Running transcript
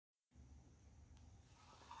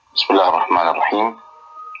بسم الله الرحمن الرحيم.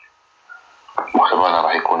 مختبرنا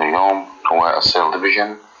راح يكون اليوم هو السيل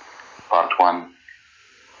ديفيجن بارت 1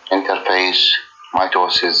 انترفيس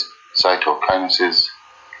ميتوسيس سايتوكاينسيس.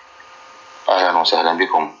 اهلا وسهلا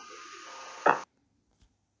بكم.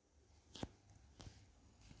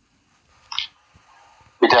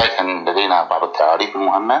 بداية لدينا بعض التعاريف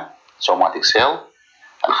المهمة. سوماتيك سيل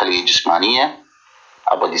الخلية الجسمانية.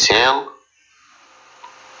 body cell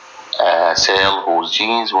cell whose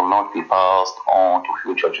genes will not be passed on to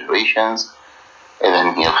future generations.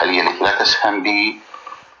 إذن هي الخلية التي لا تسهم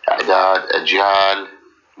بإعداد أجيال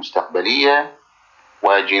مستقبلية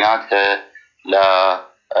وجيناتها لا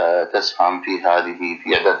تسهم في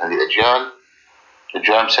إعداد هذه الأجيال.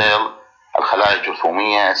 الجيرم سيل الخلايا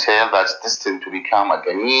الجرثومية cell that's destined to become a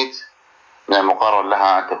gamete. من المقرر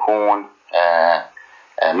لها أن تكون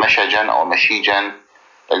مشجا أو مشيجا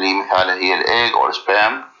اللي مثاله هي الإيج أو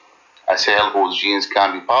السبرم. A cell whose genes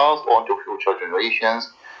can be passed on to future generations.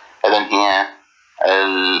 إذن هي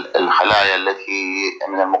الخلايا التي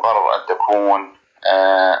من المقرر أن تكون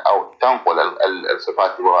أو تنقل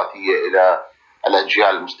الصفات الوراثية إلى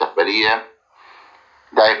الأجيال المستقبلية.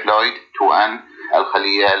 دايبلويد 2N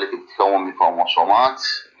الخلية التي تتكون من كروموسومات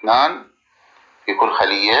 2 في كل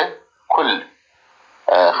خلية. كل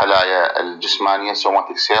خلايا الجسمانية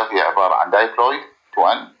somatic cell هي عبارة عن دايبلويد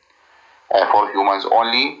 2N for humans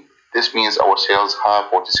only. This means our cells have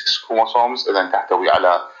 46 chromosomes. إذا تحتوي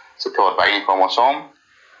على 46 كروموسوم.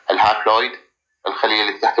 الهابلويد الخلية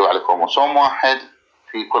التي تحتوي على كروموسوم واحد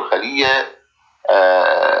في كل خلية.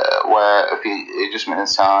 وفي جسم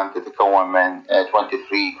الإنسان تتكون من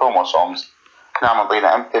 23 كروموسومز. نعم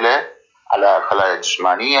نعطينا أمثلة على الخلايا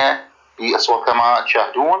الجسمانية في الصور كما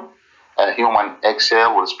تشاهدون. human egg cell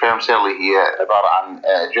والسبرم cell اللي هي عبارة عن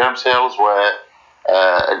germ cells،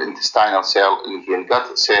 والintestinal cell اللي هي الgut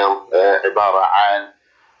cell عبارة عن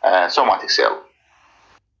somatic cell.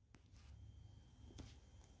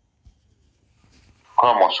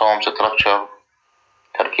 chromosome structure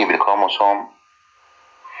تركيب الكروموسوم.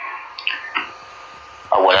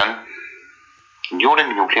 أولا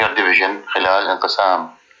during nuclear division خلال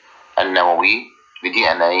الانقسام النووي ب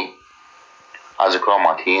DNA as a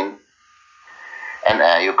chromatin in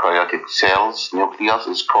a eukaryotic cell's nucleus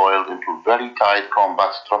is coiled into very tight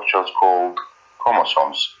compact structures called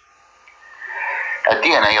chromosomes. ال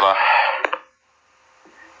DNA راح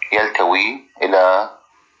يلتوي إلى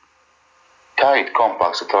tight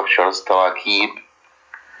compact structures تراكيب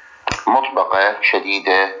مطبقة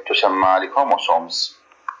شديدة تسمى الكروموسومز.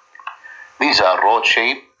 These are rod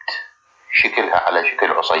shaped شكلها على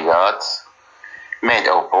شكل عصيات made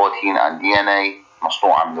of protein and DNA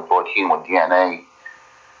مصنوعة من البروتين والDNA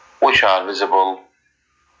which are visible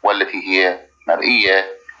والتي هي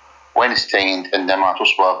مرئية when stained عندما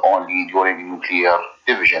تصبغ only during nuclear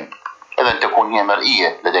division. إذا تكون هي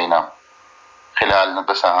مرئية لدينا خلال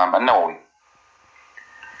الانقسام النووي.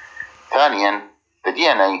 ثانيا the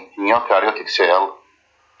DNA in eukaryotic cell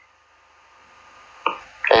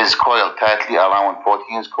is coiled tightly around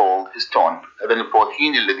proteins called histone. إذا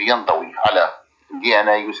البروتين الذي ينضوي على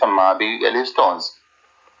DNA يسمى بالهيستونز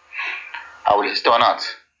أو الهستونات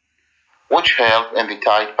which help in the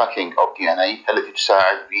tight packing of DNA التي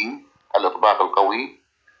تساعد بالإطباق القوي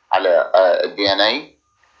على DNA.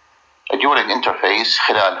 During interphase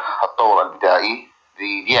خلال الطور البدائي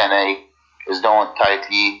the DNA is not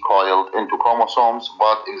tightly coiled into chromosomes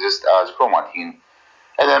but exists as chromatin.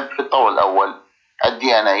 إذا في الطور الأول ال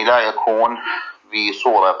DNA لا يكون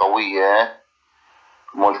بصورة قوية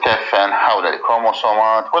ملتفا حول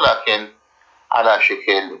الكروموسومات ولكن على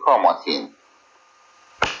شكل كروماتين.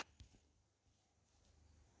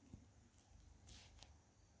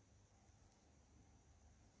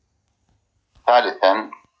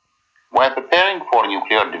 ثالثا when preparing for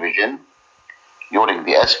nuclear division during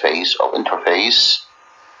the S phase of interphase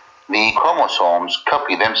the chromosomes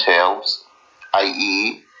copy themselves,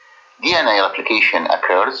 i.e. DNA replication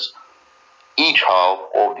occurs. Each half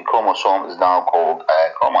of the chromosome is now called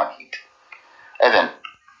a chromatid. إذن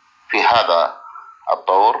في هذا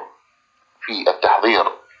الطور في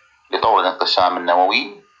التحضير لطور الانقسام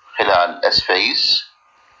النووي خلال S phase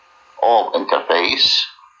of interphase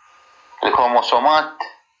الكروموسومات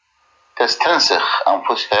تستنسخ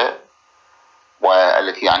أنفسها،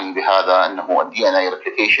 والتي يعني بهذا أنه DNA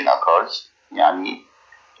replication occurs يعني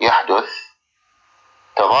يحدث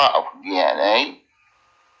تضاعف DNA.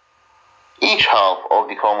 Each half of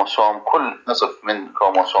the chromosome كل نصف من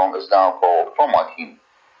chromosome is now called chromatin.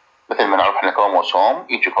 مثل ما نعرف احنا chromosome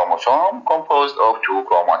each chromosome composed of 2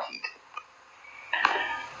 chromatids.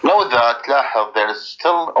 Note that لاحظ there is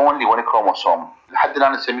still only one chromosome. لحد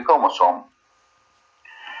الآن نسميه chromosome.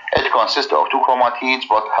 It consists of 2 chromatids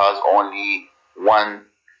but has only 1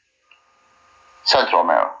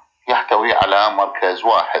 centromere. يحتوي على مركز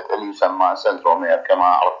واحد اللي يسمى centromere كما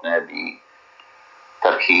عرفنا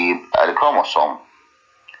بتركيب الكروموسوم.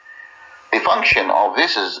 The function of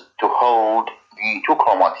this is to hold the 2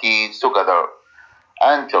 chromatids together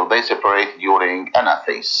until they separate during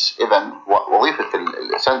anaphase. إذا وظيفة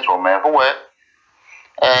السنترومير هو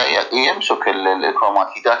يمسك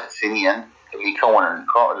الكروماتيدات الثنين اللي يكون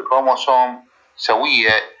الكروموسوم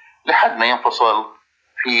سوية لحد ما ينفصل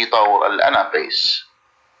في طور الانافيس.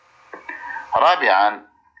 رابعا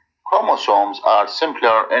chromosomes are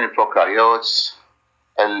simpler in prokaryotes.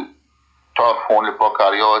 تعرفون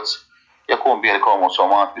البروكاريوتس يكون بها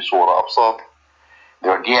الكروموسومات بصورة أبسط.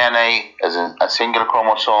 Their DNA is a single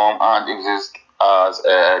chromosome and exists as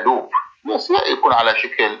a loop. بس يكون على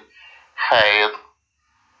شكل خيط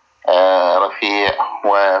رفيع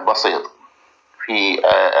وبسيط في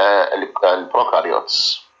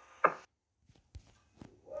البروكاريوتس.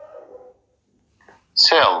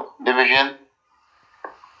 Cell division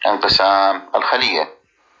انقسام الخلية.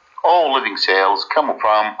 All living cells come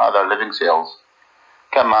from other living cells.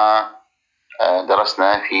 كما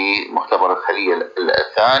درسنا في مختبر الخلية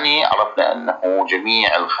الثاني عرفنا أنه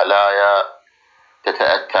جميع الخلايا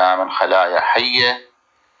تتأتى من خلايا حية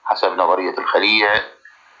حسب نظرية الخلية.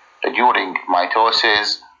 During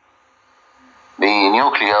mitosis, the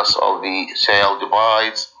nucleus of the cell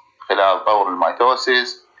divides. خلال طور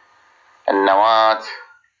الميتوسيس النواة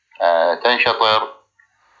تنشطر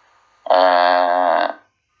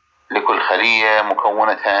لكل خلية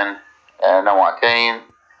مكونة نواتين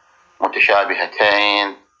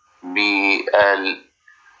متشابهتين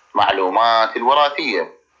بالمعلومات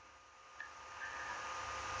الوراثية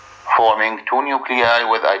forming 2 nuclei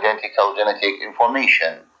with identical genetic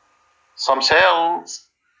information. Some cells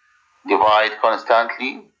divide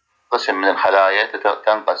constantly. قسم من الخلايا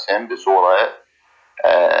تنقسم بصورة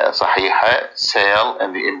صحيحة. Cell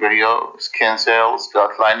in the embryo, skin cells,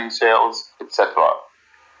 gut lining cells, etc.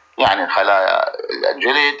 يعني خلايا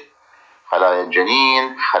الجلد، خلايا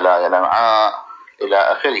الجنين، خلايا الأمعاء إلى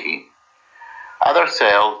آخره. Other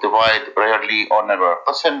cells divide rarely or never.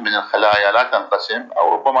 قسم من الخلايا لا تنقسم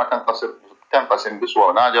أو ربما تنقسم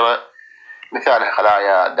بصورة نادرة. مثال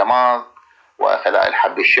خلايا الدماغ وخلايا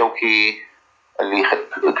الحب الشوكي اللي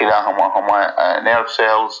كلاهما nerve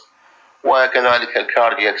cells، وكذلك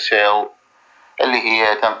الكاردياك سيل اللي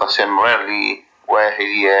هي تنقسم rarely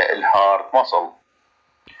وهي الهارت ماسل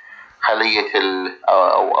خلية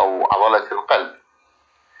أو عضلة القلب.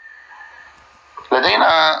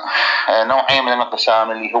 لدينا نوعين من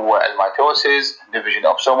الانقسام اللي هو الميتوسيس division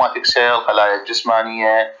of somatic cell خلايا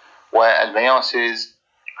الجسمانية، والميوسيس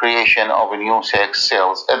creation of new sex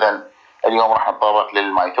cells. إذن اليوم راح نتطرق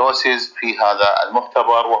للميتوسيس في هذا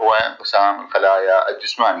المختبر وهو انقسام الخلايا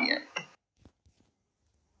الجسمانية.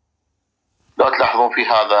 لو تلاحظون في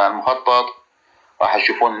هذا المخطط راح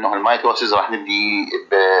تشوفون انه الميتوسيس راح نبدي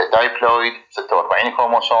بدايبلويد 46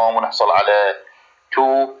 كروموسوم ونحصل على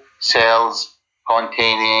 2 cells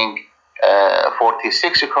containing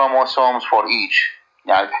 46 chromosomes for each.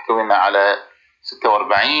 يعني تحتوي لنا على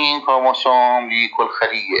 46 كروموسوم لكل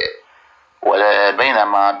خلية.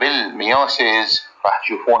 بينما بالميوسيس راح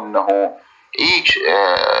تشوفون انه each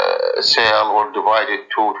cell were divided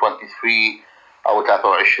to 23 أو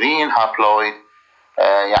 23 هابلويد.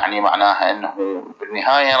 يعني معناها أنه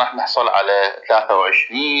بالنهاية راح نحصل على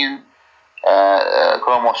 23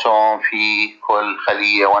 كروموسوم في كل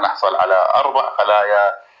خلية ونحصل على 4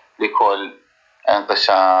 خلايا لكل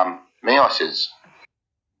انقسام ميوسيس.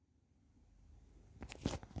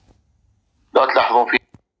 لو تلاحظون في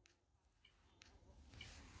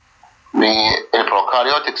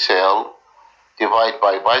البروكاريوتيك سيل divide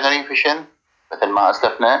by binary fission مثل ما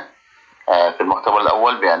أسلفنا في المختبر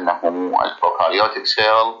الأول بأنه البروكاريوتيك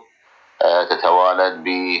سيل تتوالد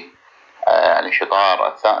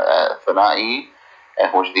بالانشطار الثنائي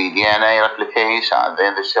which the DNA replicates and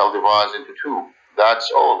then the cell divides into 2.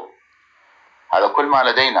 That's all. هذا كل ما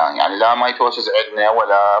لدينا، يعني لا ميتوسيس عندنا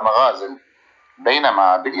ولا مغازل.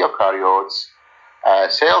 بينما باليوكاريوتس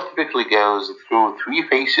cell typically goes through 3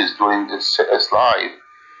 phases during its life,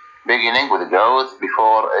 beginning with growth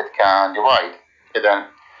before it can divide.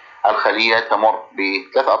 إذن الخلية تمر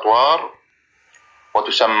ب3 أطوار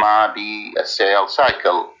وتسمى بالسيل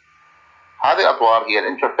سايكل. هذه الأطوار هي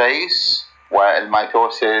الانترفيس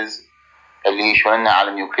والميتوسيس اللي يشملنا على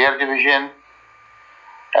النيوكليير ديفيجن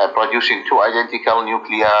producing 2 identical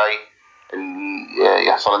nuclei اللي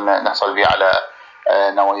نحصل به على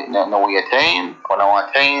نويتين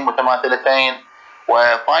ونواتين متماثلتين.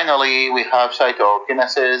 و finally we have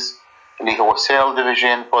cytokinesis اللي هو cell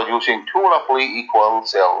division producing two roughly equal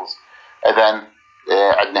cells. إذن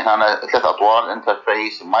عندنا هنا 3 أطوار: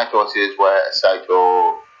 الانترفيس، الميتوسيس،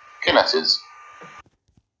 والسيتوكينيسيس.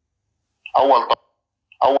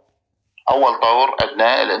 أول طور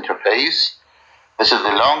عندنا الانترفيس. This is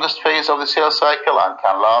the longest phase of the cell cycle and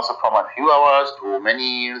can last from a few hours to many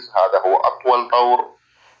years. هذا هو أطول طور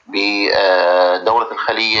بدورة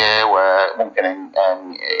الخلية، وممكن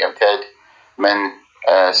أن يمتد من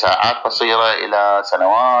ساعات قصيرة إلى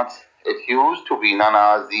سنوات. It used to be known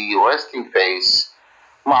as the resting phase.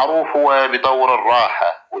 معروف هو بطور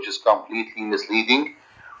الراحة which is completely misleading،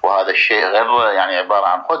 وهذا الشيء غير يعني عبارة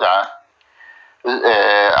عن خدعة.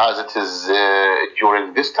 As it is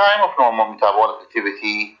during this time of normal metabolic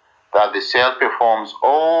activity that the cell performs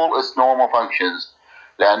all its normal functions.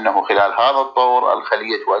 لأنه خلال هذا الطور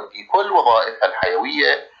الخلية تؤدي كل وظائفها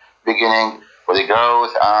الحيوية beginning with the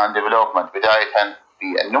growth and development، بداية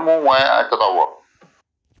بالنمو والتطور.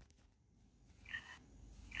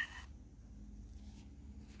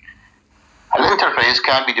 الانترفيس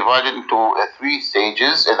can be divided into 3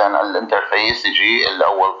 stages. إذا الانترفيس يجي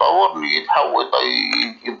الأول طور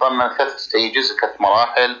يتضمن 3 stages، 3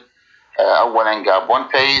 مراحل. أولا جاب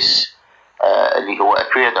 1 phase اللي هو a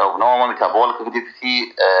period of normal metabolic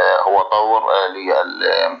activity، هو طور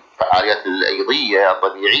للفعاليات الأيضية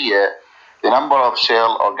الطبيعية. The number of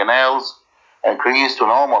cell organelles increase to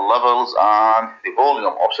normal levels and the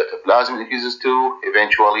volume of cytoplasm increases to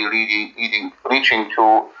eventually reaching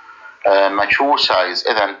to mature size.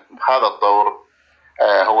 إذن هذا الطور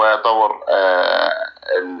هو طور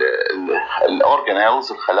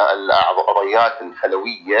الأورجانيلز، العضيات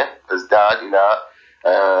الخلوية تزداد إلى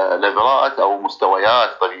ليفلات أو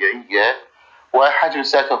مستويات طبيعية، وحجم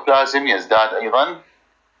السيتوبلازم يزداد أيضا،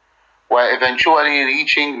 و eventually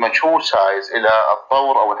reaching mature size إلى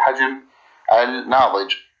الطور أو الحجم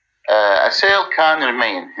الناضج. A cell can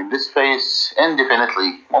remain in this phase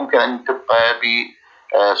indefinitely. ممكن أن تبقى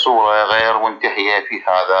بصورة غير منتهية في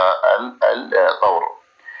هذا الطور.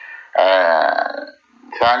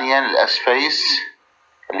 ثانيا الاس فيس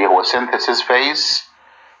اللي هو synthesis phase.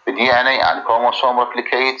 The DNA and chromosome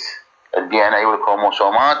replicate. ال DNA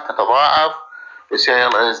والكروموسومات تتضاعف. The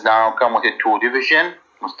cell is now committed to division،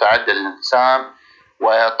 مستعدة للانقسام.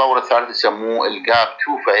 والطور الثالث يسموه الجاب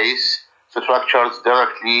 2 phase. Structures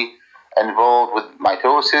directly involved with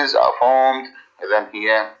mitosis are formed. إذن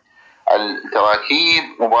هي التراكيب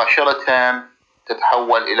مباشرة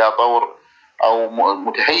تتحول إلى طور أو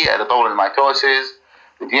متهيئة لطور الميتوسيس.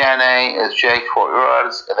 The DNA is checked for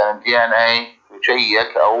errors. إذن ال DNA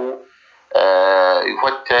يشيك أو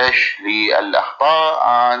يفتش للأخطاء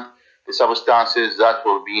and the substances that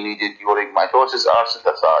will be needed during mitosis are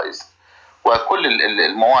synthesized. وكل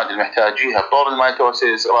المواد المحتاجيها طور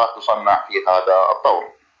الميتوسيس راح تصنع في هذا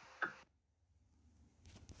الطور.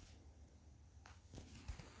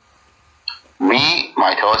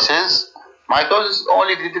 Mitosis. Mitosis is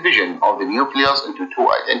only the division of the nucleus into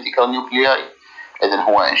 2 identical nuclei. إذن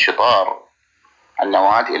هو انشطار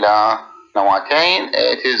النواة إلى نواتين.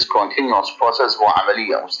 It is continuous process، هو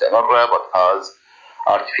عملية مستمرة but has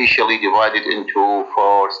artificially divided into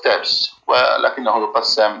 4 steps، ولكنه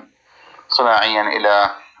يقسم صناعيا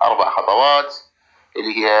إلى 4 خطوات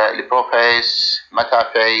اللي هي البروفيس،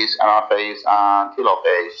 ميتافيس، انافيس and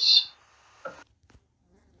تيلوفيس.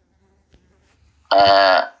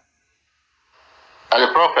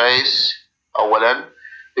 البروفيس أولا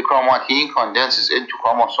the chromatin condenses into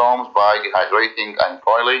chromosomes by dehydrating and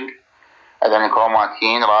boiling. إذن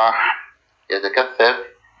الكروماتين راح يتكثف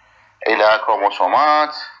إلى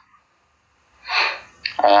كروموسومات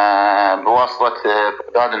بواسطة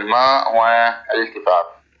فقدان الماء والالتفاف.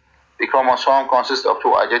 The chromosome consists of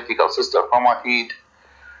 2 identical sister chromatids.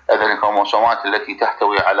 إذن الكروموسومات التي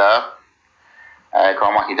تحتوي على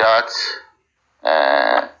كروماتيدات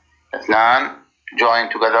 2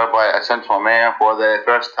 joined together by a centromere. For the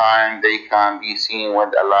first time they can be seen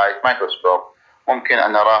with a light microscope. ممكن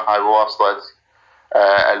أن نراها بواسطة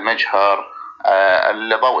المجهر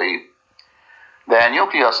الضوئي. The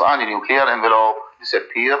nucleus and the nuclear envelope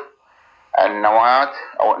disappear. النواة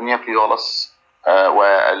أو النيوكليولس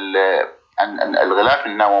والغلاف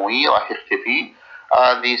النووي راح يختفي.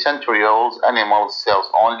 The centrioles animal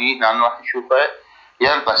cells only. لأنه راح نشوفه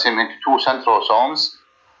ينقسم into 2 centrosomes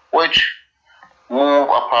which move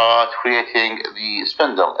apart creating the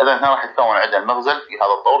spindle. إذا هنا راح يتكون عندنا المغزل في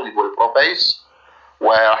هذا الطور اللي هو البروفيس،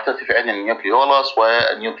 وراح ترتفع عندنا النيوكليولس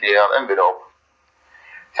والنيوكليير انفلوب.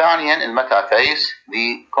 ثانيا الميتافيس.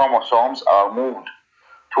 The chromosomes are moved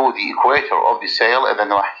to the equator of the cell. إذا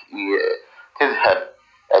راح تذهب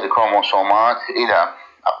الكروموسومات إلى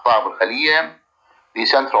أقطاب الخلية. the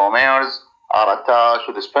centromeres are attached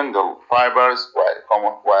to the spindle fibers,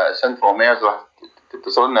 والcentromeres راح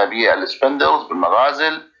تتصل لنا بالspindles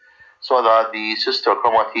بالمغازل so that the sister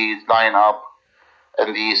chromatids line up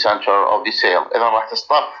in the center of the cell. إذا راح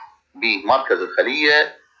تصطف بمركز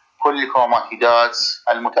الخلية كل الكروماتيدات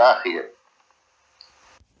المتآخية.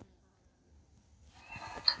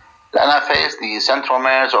 الأناphase, the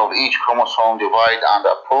centromeres of each chromosome divide and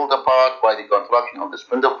are pulled apart by the contraction of the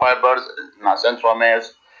spindle fibers. مع centromeres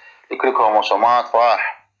لكل كروموسومات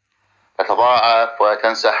راح تتضاعف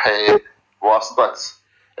وتنسحب بواسطة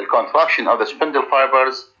contraction of the spindle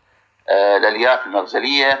fibers الألياف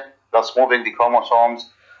المغزلية, thus moving the chromosomes,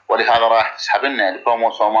 ولهذا راح تسحب لنا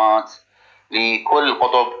الكروموسومات لكل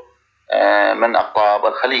قطب من أقطاب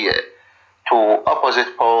الخلية to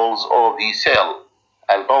opposite poles of the cell.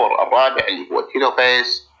 الطور الرابع اللي هو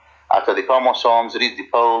التيلوفيس, after the chromosomes reach the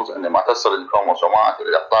poles, عندما تصل الكروموسومات إلى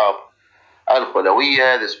الأقطاب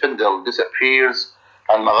الخلوية, the spindle disappears,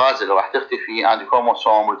 المغازل راح تختفي, and the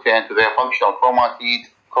chromosome return to their functional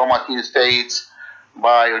chromatid states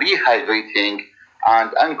by rehydrating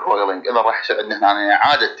and uncoiling. إذا راح يصير عندنا هنا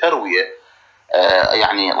إعادة تروية,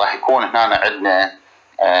 يعني راح يكون هنا عندنا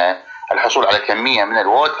الحصول على كمية من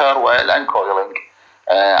الووتر, والانكويلينج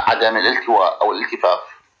عدم الالتواء أو الالتفاف.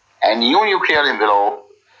 A new nuclear envelope,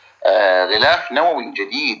 غلاف نووي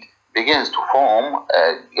جديد, begins to form,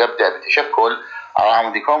 يبدأ بالتشكل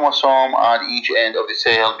around the chromosome at each end of the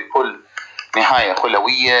cell, بكل نهاية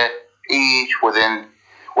خلوية, each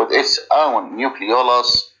with its own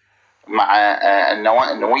nucleolus, مع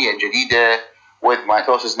النوية الجديدة, with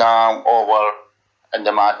mitosis now over.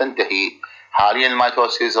 عندما تنتهي حاليا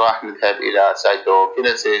الميتوسيس راح نذهب إلى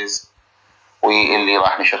cytokinesis, واللي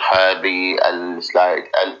راح نشرحها بالسلايد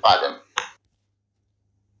القادم.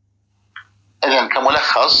 إذن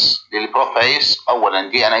كملخص للبروفيس,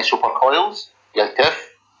 أولا DNA supercoils يلتف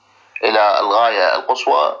إلى الغاية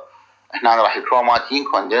القصوى. هنا راح الكروماتين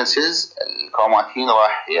condenses, الكروماتين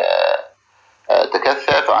راح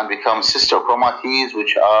تكثف and become sister chromatids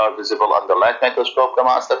which are visible under light microscope.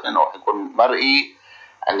 كما أسلفنا إنه راح يكون مرئي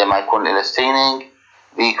عندما يكون إلى staining.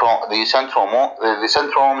 The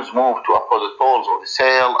centromes move to opposite poles of the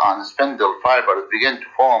cell and spindle fibers begin to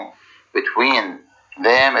form between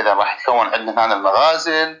them. إذا راح يتكون عندنا هنا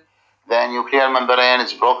المغازل. The nuclear membrane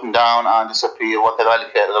is broken down and disappear,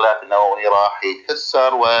 وكذلك الغلاف النووي راح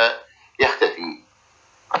يتكسر ويختفي.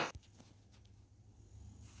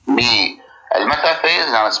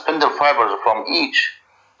 بالمetaphase, now spindle fibers from each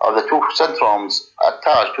of the two centromes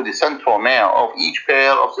attached to the centromere of each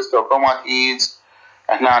pair of sister chromatids.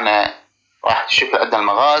 هنا راح تشكل عندنا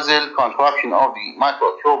المغازل. Contraction of the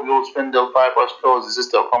microtubule spindle fibers cause the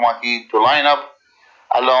sister chromatid to line up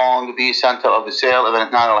along the center of the cell. إذا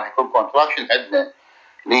هنا راح يكون contraction عندنا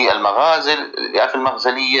للمغازل, الألياف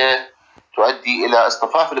المغزلية تؤدي إلى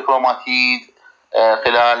اصطفاف الكروماتيد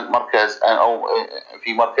خلال مركز أو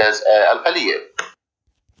في مركز الخلية.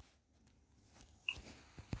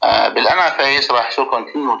 بالأناphase راح يصير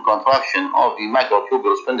continued contraction of the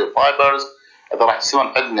microtubule spindle fibers. إذا راح يصير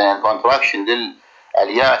عندنا contraction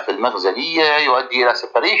للألياف المغزلية يؤدي إلى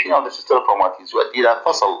separation of the sister chromatids, يؤدي إلى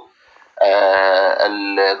فصل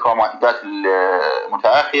الكروماتيدات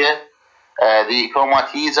المتآخية. The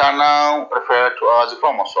chromatids are now referred to as a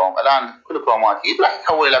chromosome. الآن كل كروماتيد راح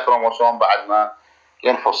يتحول إلى كروموسوم بعد ما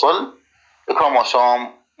ينفصل. The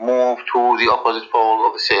chromosome move to the opposite pole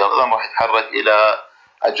of the cell. إذا راح يتحرك إلى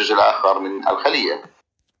الجزء الآخر من الخلية.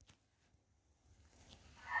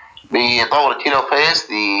 بطور التيلوفيس,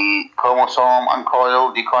 the chromosome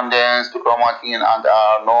uncoil, decondense to chromatin and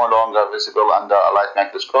are no longer visible under a light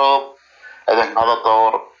microscope. إذا هذا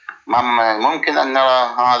الطور ممكن أن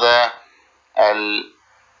نرى هذا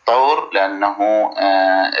الطور لأنه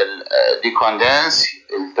decondense,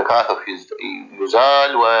 التكاثف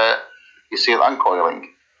يزال ويصير uncoiling.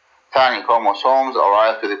 ثاني chromosomes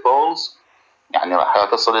arrive to the poles, يعني راح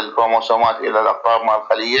تصل الكروموسومات إلى الأقطاب مع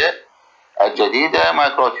الخلية الجديدة.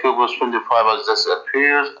 microtubule spindle fibers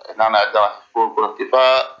disappears. هنا عندنا راح يكون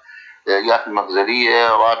اختفاء الألياف المغزلية.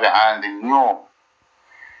 رابعا, the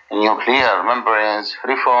nuclear membranes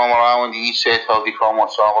reform around each set of the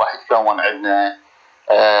chromosome. راح يتكون عندنا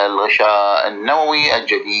الغشاء النووي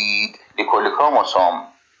الجديد لكل كروموسوم.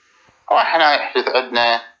 راح هنا يحدث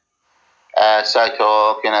عندنا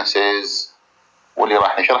cytokinesis واللي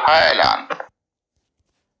راح نشرحها الآن.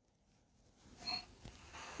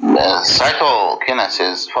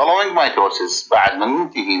 Cytokinesis following mitosis, بعد ما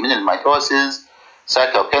ننتهي من الميتوسيس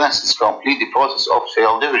cytokinesis complete the process of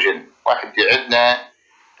cell division. راح يبدأ عندنا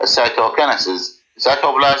cytokinesis.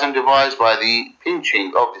 Cytoplasm divides by the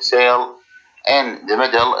pinching of the cell in the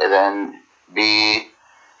middle. Then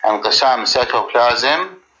بانقسام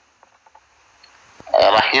السيتوبلازم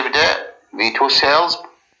راح يبدأ ب two cells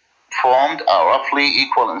formed are roughly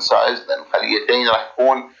equal in size، لأن الخليتين راح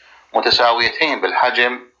يكون متساويتين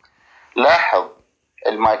بالحجم. لاحظ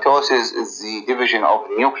الميتوسيس is the division of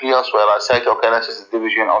the nucleus whereas cytokinesis is the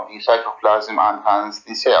division of the cytoplasm and hence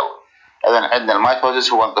the cell. إذن عندنا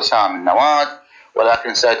الميتوسيس هو انقسام النواة،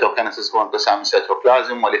 ولكن cytokinesis هو انقسام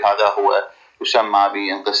السيتوبلازم، ولهذا هو يسمى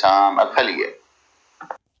بانقسام الخلية.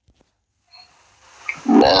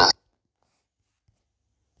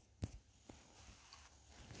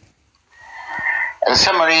 In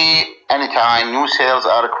summary, anytime new cells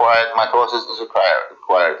are required, mitosis is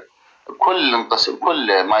required.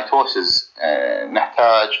 كل ميتوسيس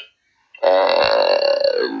نحتاج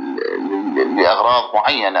لأغراض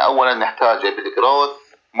معينة. أولا نحتاج بالgrowth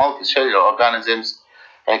multicellular organisms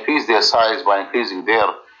increase their size by increasing their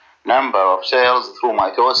number of cells through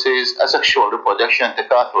mitosis. Asexual reproduction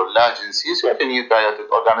تكاثر اللاجنسي. Certain eukaryotic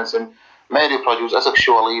organism may reproduce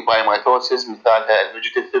asexually by mitosis، مثالها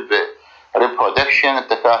الvegetative reproduction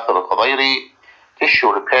التكاثر الخضيري.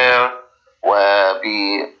 Tissue repair، وب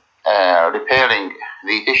repairing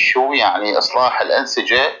the tissue يعني إصلاح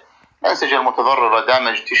الأنسجة المتضررة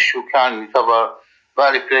damaged tissue can recover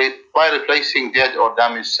by replacing dead or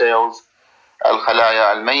damaged cells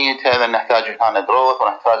الخلايا الميتة. هذا نحتاج هنا growth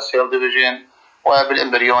ونحتاج cell division.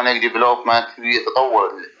 وبالembryonic development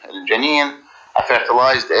بتطور الجنين. a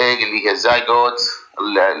fertilized egg اللي هي الزيغوت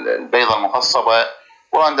البيضة المخصبة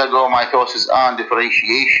will undergo mitosis and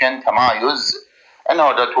differentiation تمايز in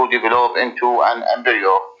order to develop into an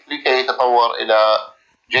embryo لكي يتطور إلى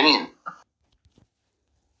جنين.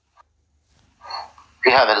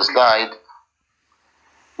 في هذا السلايد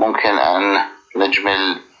ممكن أن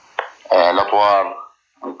نجمل الأطوار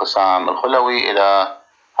انقسام الخلوي إلى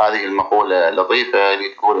هذه المقولة اللطيفة اللي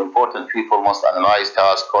تقول important people must analyze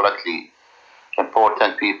tasks correctly.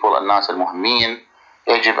 important people الناس المهمين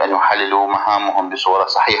يجب أن يحللوا مهامهم بصورة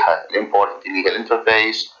صحيحة. الimportant اللي هي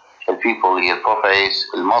الانترفيس، الpeople اللي هي البروفيس،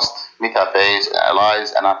 المust metaphase،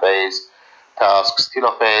 analyze anaphase، tasks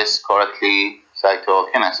telophase، correctly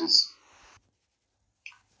cytokinesis.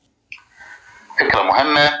 فكرة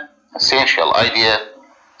مهمة essential idea.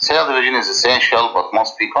 cell division is essential but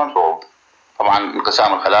must be controlled. طبعا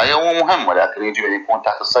انقسام الخلايا هو مهم ولكن يجب أن يكون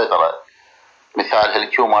تحت السيطرة. مثال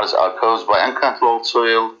التيومرز are caused by uncontrolled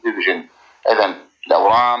cell division. إذن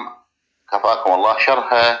الأورام كفاكم الله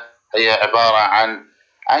شرها هي عبارة عن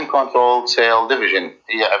uncontrolled cell division،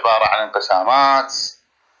 هي عبارة عن انقسامات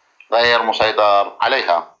غير مسيطر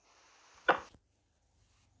عليها.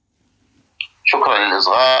 شكرا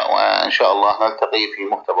للإصغاء، وإن شاء الله نلتقي في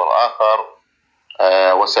مختبر آخر،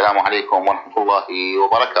 والسلام عليكم ورحمة الله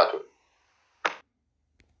وبركاته.